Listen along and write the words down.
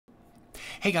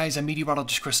Hey guys, I'm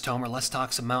Meteorologist Chris Tomer. Let's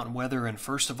talk some mountain weather, and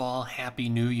first of all, Happy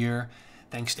New Year.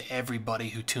 Thanks to everybody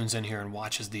who tunes in here and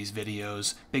watches these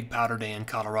videos. Big powder day in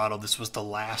Colorado. This was the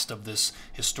last of this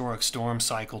historic storm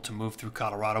cycle to move through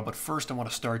Colorado, but first I want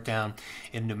to start down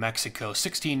in New Mexico.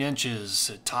 16 inches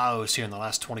at Taos here in the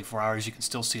last 24 hours. You can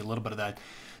still see a little bit of that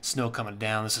snow coming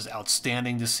down. This is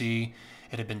outstanding to see.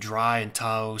 It had been dry in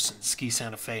Taos and Ski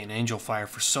Santa Fe and Angel Fire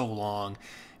for so long.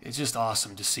 It's just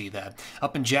awesome to see that.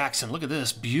 Up in Jackson, look at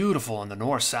this, beautiful on the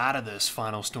north side of this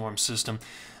final storm system.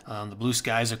 The blue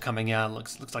skies are coming out.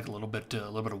 Looks like a little bit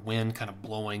of wind kind of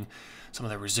blowing some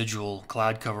of that residual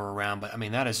cloud cover around. But I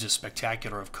mean, that is just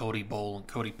spectacular of Cody Bowl and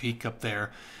Cody Peak up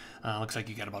there. Looks like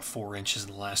you got about 4 inches in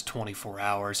the last 24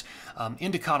 hours.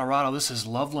 Into Colorado, this is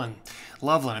Loveland.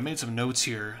 Loveland, I made some notes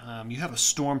here. You have a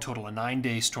storm total, a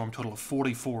 9-day storm total of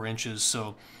 44 inches,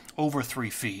 so over 3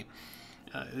 feet.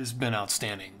 It's been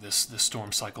outstanding, this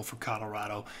storm cycle for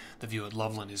Colorado. The view at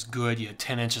Loveland is good. You had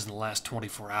 10 inches in the last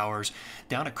 24 hours.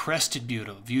 Down at Crested Butte,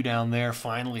 a view down there.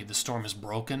 Finally, the storm is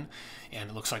broken, and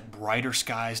it looks like brighter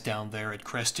skies down there at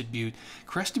Crested Butte.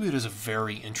 Crested Butte is a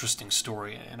very interesting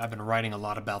story, and I've been writing a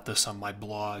lot about this on my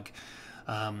blog.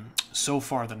 So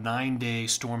far, the 9-day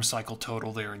storm cycle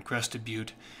total there in Crested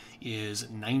Butte is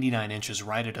 99 inches,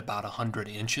 right at about 100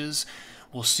 inches.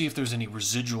 We'll see if there's any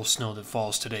residual snow that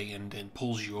falls today and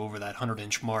pulls you over that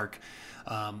 100-inch mark.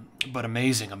 But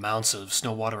amazing amounts of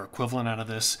snow water equivalent out of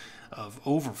this, of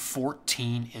over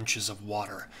 14 inches of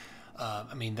water.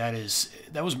 I mean,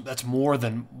 that's more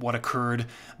than what occurred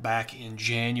back in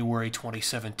January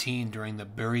 2017 during the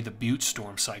Bury the Butte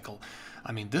storm cycle.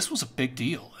 I mean, this was a big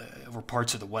deal over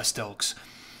parts of the West Elks.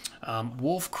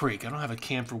 Wolf Creek, I don't have a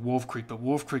cam for Wolf Creek, but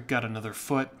Wolf Creek got another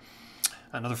foot,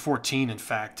 another 14 in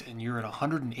fact, and you're at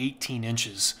 118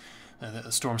 inches,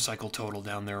 the storm cycle total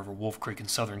down there over Wolf Creek in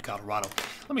southern Colorado.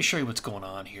 Let me show you what's going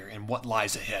on here and what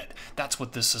lies ahead. That's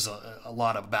what this is a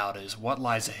lot about, is what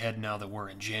lies ahead now that we're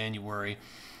in January.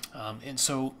 And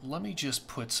so let me just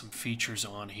put some features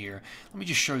on here. Let me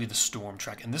just show you the storm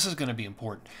track, and this is going to be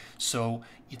important. So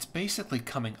it's basically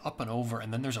coming up and over,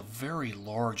 and then there's a very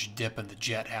large dip in the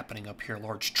jet happening up here, a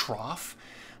large trough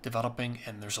developing,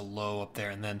 and there's a low up there.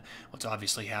 And then what's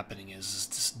obviously happening is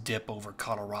this dip over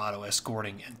Colorado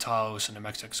escorting, and Taos and New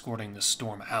Mexico escorting the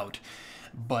storm out.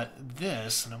 But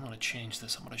this, and I'm going to change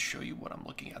this, I'm going to show you what I'm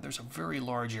looking at. There's a very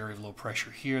large area of low pressure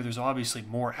here. There's obviously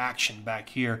more action back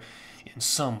here in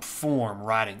some form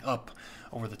riding up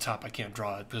over the top. I can't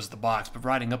draw it because of the box, but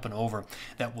riding up and over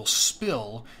that will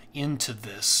spill into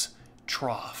this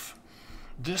trough.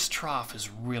 This trough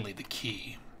is really the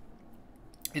key.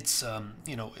 It's,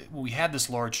 we had this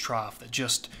large trough that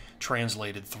just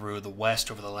translated through the west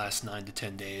over the last 9 to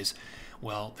 10 days.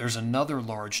 Well, there's another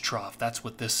large trough. That's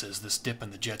what this is, this dip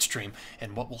in the jet stream.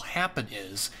 And what will happen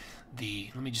is,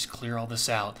 let me just clear all this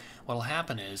out. What will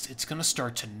happen is it's going to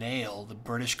start to nail the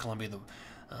British Columbia,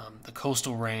 the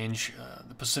coastal range,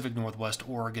 the Pacific Northwest,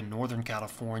 Oregon, Northern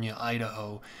California,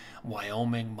 Idaho,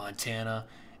 Wyoming, Montana,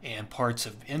 and parts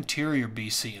of interior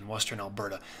BC and western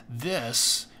Alberta.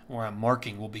 This, where I'm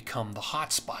marking, will become the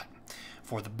hot spot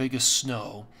for the biggest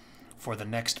snow for the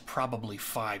next probably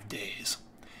 5 days.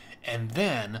 And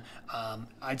then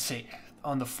I'd say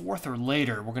on the 4th or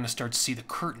later, we're going to start to see the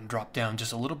curtain drop down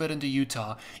just a little bit into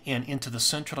Utah and into the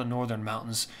central and northern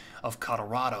mountains of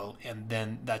Colorado, and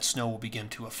then that snow will begin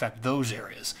to affect those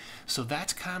areas. So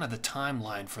that's kind of the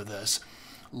timeline for this.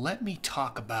 Let me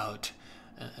talk about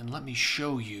and let me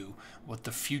show you what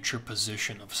the future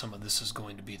position of some of this is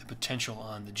going to be, the potential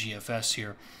on the GFS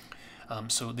here.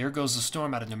 So there goes the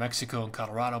storm out of New Mexico and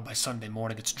Colorado. By Sunday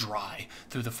morning, it's dry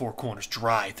through the four corners,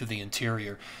 dry through the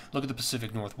interior. Look at the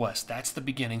Pacific Northwest. That's the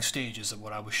beginning stages of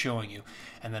what I was showing you.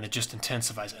 And then it just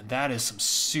intensifies. And that is some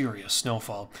serious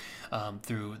snowfall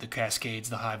through the Cascades,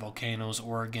 the high volcanoes,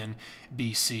 Oregon,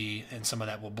 BC, and some of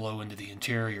that will blow into the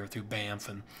interior through Banff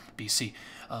and BC.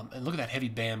 And look at that heavy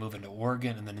band moving to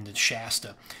Oregon and then into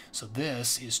Shasta. So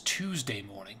this is Tuesday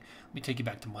morning. Let me take you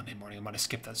back to Monday morning. I might have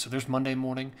skipped that. So there's Monday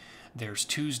morning, there's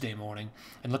Tuesday morning,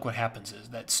 and look what happens is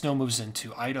that snow moves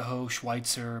into Idaho,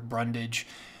 Schweitzer, Brundage,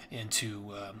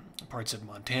 into parts of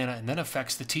Montana, and then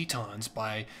affects the Tetons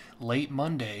by late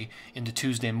Monday into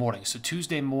Tuesday morning. So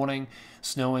Tuesday morning,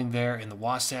 snowing there in the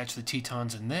Wasatch, the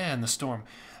Tetons, and then the storm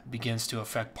begins to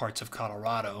affect parts of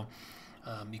Colorado.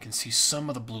 You can see some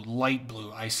of the blue, light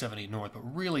blue, I-70 north,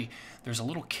 but really there's a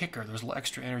little kicker, there's a little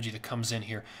extra energy that comes in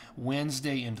here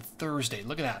Wednesday into Thursday.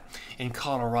 Look at that in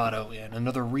Colorado, and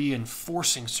another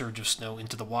reinforcing surge of snow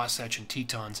into the Wasatch and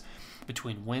Tetons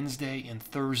between Wednesday and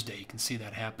Thursday. You can see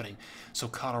that happening. So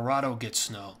Colorado gets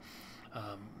snow.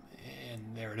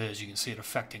 And there it is. You can see it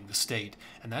affecting the state.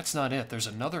 And that's not it. There's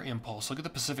another impulse. Look at the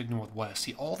Pacific Northwest.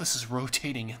 See, all this is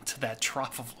rotating into that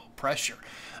trough of low pressure.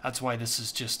 That's why this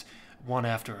is just one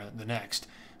after the next.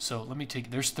 So let me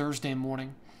take, there's Thursday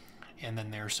morning, and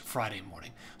then there's Friday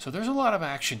morning. So there's a lot of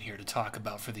action here to talk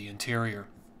about for the interior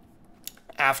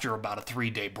after about a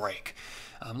 3-day break.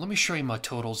 Let me show you my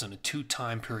totals in a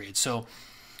 2-time period. So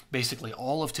basically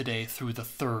all of today through the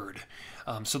 3rd.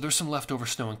 So there's some leftover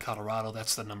snow in Colorado.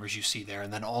 That's the numbers you see there.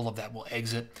 And then all of that will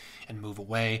exit and move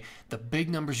away. The big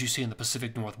numbers you see in the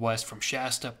Pacific Northwest from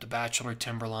Shasta up to Bachelor,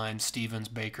 Timberline, Stevens,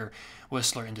 Baker,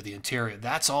 Whistler into the interior.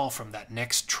 That's all from that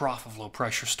next trough of low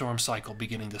pressure storm cycle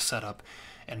beginning to set up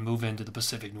and move into the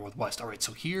Pacific Northwest. All right,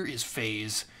 so here is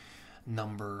phase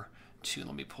number 2.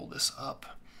 Let me pull this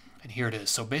up. And here it is.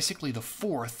 So basically the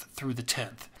 4th through the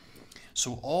 10th.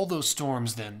 So all those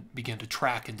storms then begin to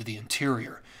track into the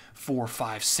interior. 4,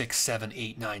 5, 6, 7,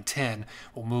 8, 9, 10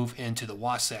 will move into the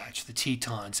Wasatch, the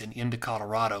Tetons, and into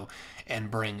Colorado and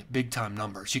bring big-time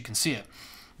numbers. You can see it.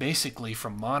 Basically,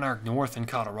 from Monarch North in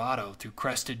Colorado through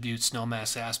Crested Butte,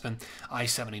 Snowmass, Aspen,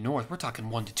 I-70 North, we're talking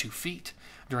 1 to 2 feet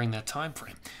during that time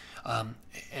frame.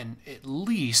 And at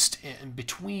least in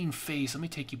between phase, let me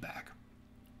take you back.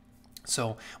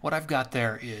 So what I've got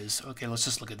there is, okay, let's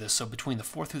just look at this. So between the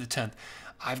 4th through the 10th,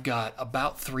 I've got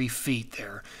about 3 feet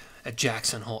there at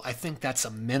Jackson Hole. I think that's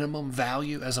a minimum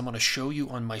value, as I'm going to show you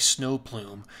on my snow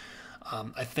plume.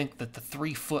 I think that the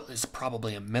 3 foot is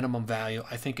probably a minimum value.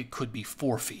 I think it could be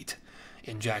 4 feet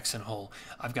in Jackson Hole.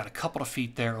 I've got a couple of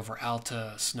feet there over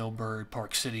Alta, Snowbird,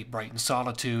 Park City, Brighton,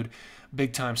 Solitude.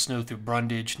 Big time snow through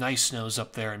Brundage, nice snows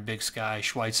up there in Big Sky,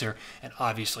 Schweitzer, and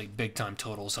obviously big time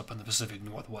totals up in the Pacific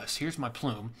Northwest. Here's my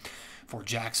plume for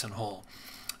Jackson Hole.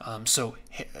 So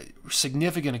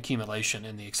significant accumulation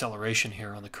in the acceleration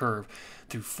here on the curve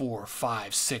through 4,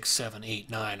 5, 6, 7, 8,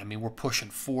 9. I mean, we're pushing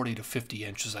 40 to 50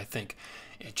 inches, I think,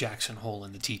 at Jackson Hole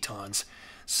in the Tetons.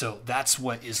 So that's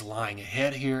what is lying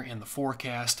ahead here in the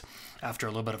forecast. After a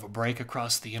little bit of a break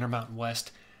across the Intermountain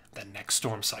West, the next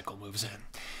storm cycle moves in.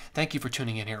 Thank you for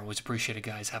tuning in here. Always appreciate it,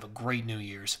 guys. Have a great New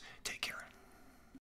Year's. Take care.